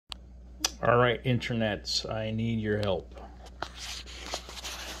All right, internets, I need your help.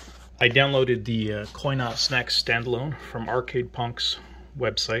 I downloaded the CoinOps Next standalone from Arcade Punk's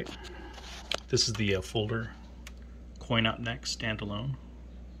website. This is the folder, CoinOps Next standalone.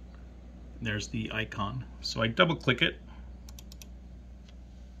 There's the icon. So I double click it,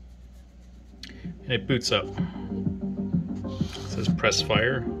 and it boots up. It says press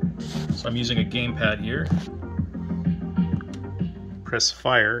fire. So I'm using a gamepad here. Press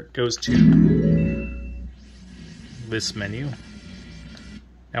fire, goes to this menu.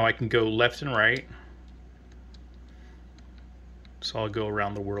 Now I can go left and right. So I'll go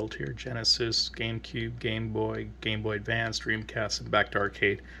around the world here. Genesis, GameCube, Game Boy, Game Boy Advance, Dreamcast, and back to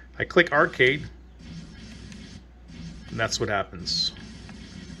arcade. I click arcade, and that's what happens.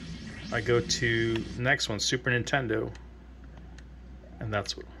 I go to the next one, Super Nintendo, and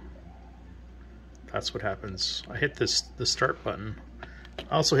that's what happens. I hit the start button.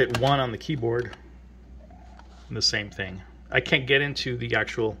 I also hit 1 on the keyboard, and the same thing. I can't get into the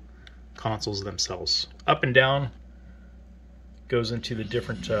actual consoles themselves. Up and down goes into the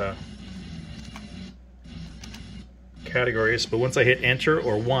different categories, but once I hit enter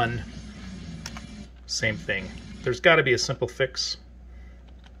or 1, same thing. There's got to be a simple fix.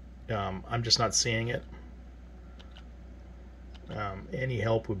 I'm just not seeing it. Any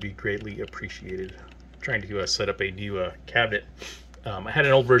help would be greatly appreciated. I'm trying to set up a new cabinet. I had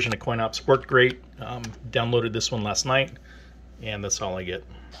an old version of CoinOps, worked great. Downloaded this one last night, and that's all I get.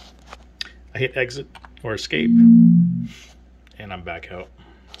 I hit exit or escape, and I'm back out.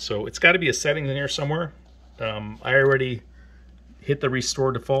 So it's got to be a setting in here somewhere. I already hit the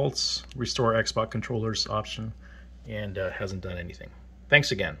restore defaults, restore Xbox controllers option, and hasn't done anything.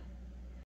 Thanks again.